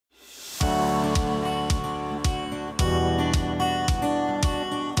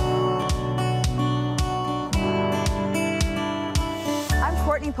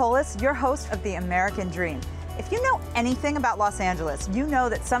Courtney Poulos, your host of The American Dream. If you know anything about Los Angeles, you know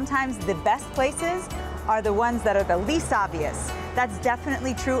that sometimes the best places are the ones that are the least obvious. That's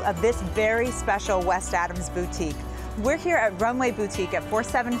definitely true of this very special West Adams Boutique. We're here at Runway Boutique at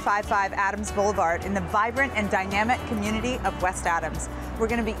 4755 Adams Boulevard in the vibrant and dynamic community of West Adams. We're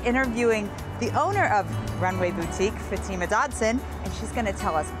going to be interviewing the owner of Runway Boutique, Fatima Dodson, and she's going to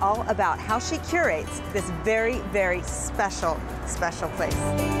tell us all about how she curates this very, very special place.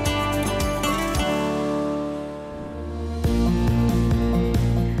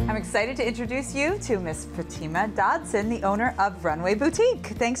 I'm excited to introduce you to Miss Fatima Dodson, the owner of Runway Boutique.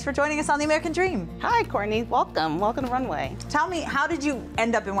 Thanks for joining us on The American Dream. Hi, Courtney. Welcome. Welcome to Runway. Tell me, how did you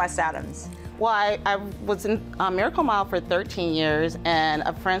end up in West Adams? Well, I was in Miracle Mile for 13 years, and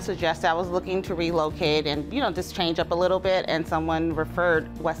a friend suggested I was looking to relocate and, just change up a little bit, and someone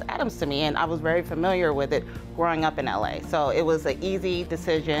referred West Adams to me, and I was very familiar with it growing up in LA. So it was an easy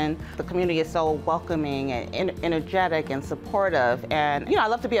decision. The community is so welcoming and energetic and supportive, and, I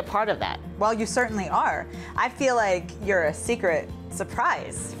love to be a part of that. Well, you certainly are. I feel like you're a secret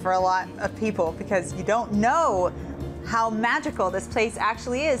surprise for a lot of people because you don't know how magical this place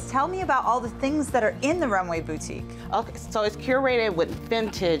actually is. Tell me about all the things that are in the Runway Boutique. Okay, so it's curated with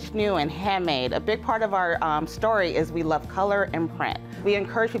vintage, new, and handmade. A big part of our story is we love color and print. We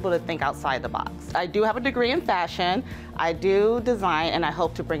encourage people to think outside the box. I do have a degree in fashion, I do design, and I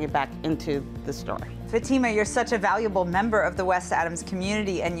hope to bring it back into the store. Fatima, you're such a valuable member of the West Adams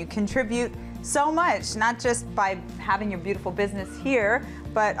community, and you contribute so much, not just by having your beautiful business here,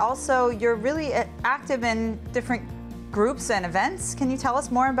 but also you're really active in different groups and events. Can you tell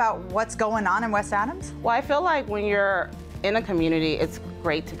us more about what's going on in West Adams? Well, I feel like when you're in a community, it's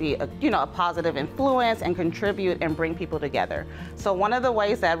great to be a positive influence and contribute and bring people together. So one of the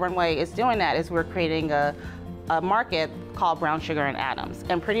ways that Runway is doing that is we're creating a market called Brown Sugar and Adams.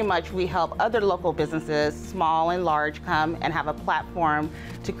 And pretty much we help other local businesses, small and large, come and have a platform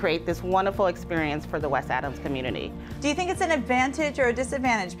to create this wonderful experience for the West Adams community. Do you think it's an advantage or a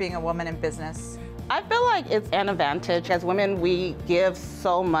disadvantage being a woman in business? I feel like it's an advantage. As women, we give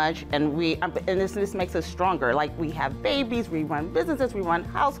so much, and this makes us stronger. Like, we have babies, we run businesses, we run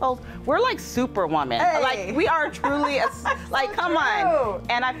households. We're like superwoman. Hey. Like, we are truly, like, come on.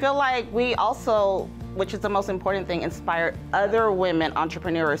 And I feel like we also, which is the most important thing, inspire other women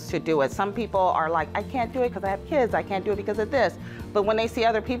entrepreneurs to do it. Some people are like, I can't do it because I have kids, I can't do it because of this. But when they see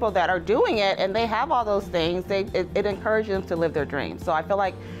other people that are doing it and they have all those things, it encourages them to live their dreams. So I feel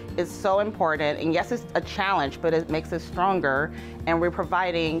like it's so important, and yes, it's a challenge, but it makes us stronger, and we're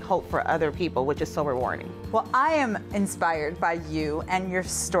providing hope for other people, which is so rewarding. Well, I am inspired by you and your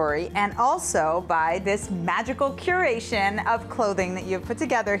story, and also by this magical curation of clothing that you've put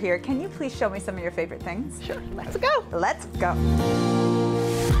together here. Can you please show me some of your favorite things? Sure, let's go. Let's go.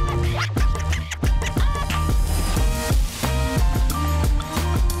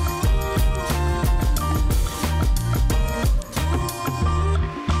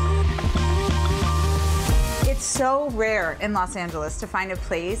 So rare in Los Angeles to find a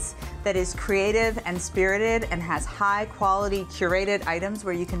place that is creative and spirited and has high quality curated items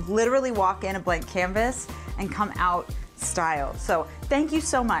where you can literally walk in a blank canvas and come out styled. So thank you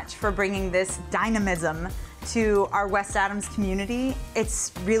so much for bringing this dynamism to our West Adams community.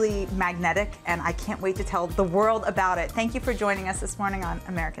 It's really magnetic, and I can't wait to tell the world about it. Thank you for joining us this morning on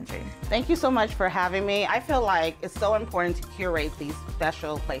American Dream. Thank you so much for having me. I feel like it's so important to curate these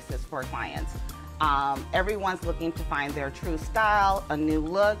special places for clients. Everyone's looking to find their true style, a new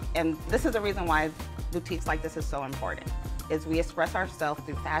look, and this is the reason why boutiques like this is so important, is we express ourselves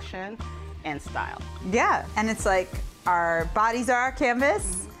through fashion and style. Yeah, and it's like our bodies are our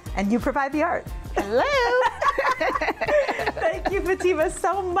canvas, and you provide the art. Hello! Thank you, Fatima,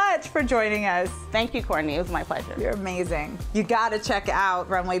 so much for joining us. Thank you, Courtney. It was my pleasure. You're amazing. You gotta check out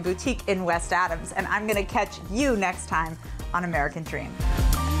Runway Boutique in West Adams, and I'm gonna catch you next time on American Dream.